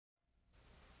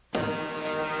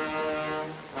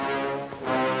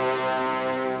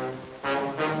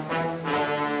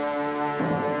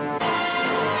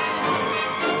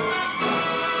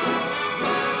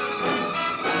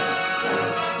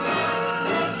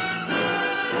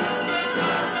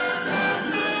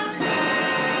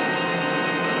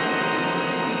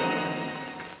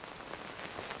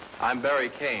I'm Barry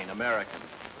Kane, American.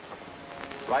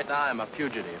 Right now, I'm a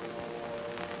fugitive.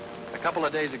 A couple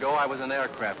of days ago, I was an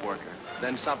aircraft worker.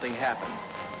 Then something happened.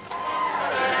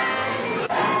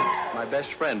 My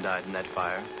best friend died in that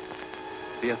fire.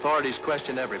 The authorities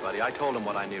questioned everybody. I told them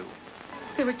what I knew.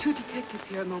 There were 2 detectives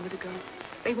here a moment ago.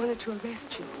 They wanted to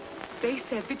arrest you. They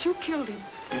said that you killed him.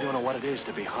 You don't know what it is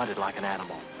to be hunted like an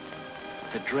animal.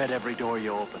 To dread every door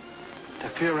you open. To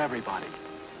fear everybody.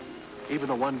 Even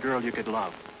the one girl you could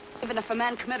love. Even if a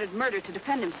man committed murder to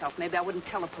defend himself, maybe I wouldn't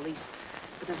tell the police.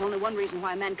 But there's only one reason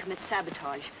why a man commits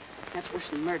sabotage. That's worse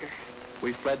than murder.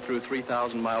 We fled through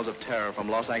 3,000 miles of terror from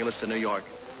Los Angeles to New York.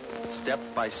 Step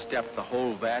by step, the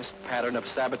whole vast pattern of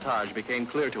sabotage became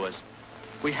clear to us.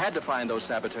 We had to find those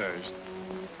saboteurs.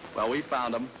 Well, we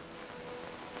found them.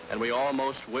 And we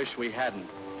almost wish we hadn't.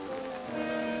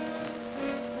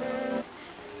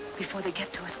 Before they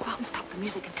get to us, go out and stop the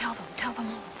music and tell them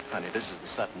all. Honey, this is the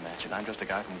Sutton Mansion. I'm just a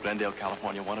guy from Glendale,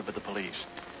 California, wanted by the police.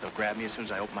 They'll grab me as soon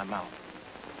as I open my mouth.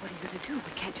 What are you going to do?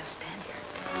 We can't just stand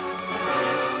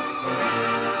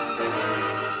here.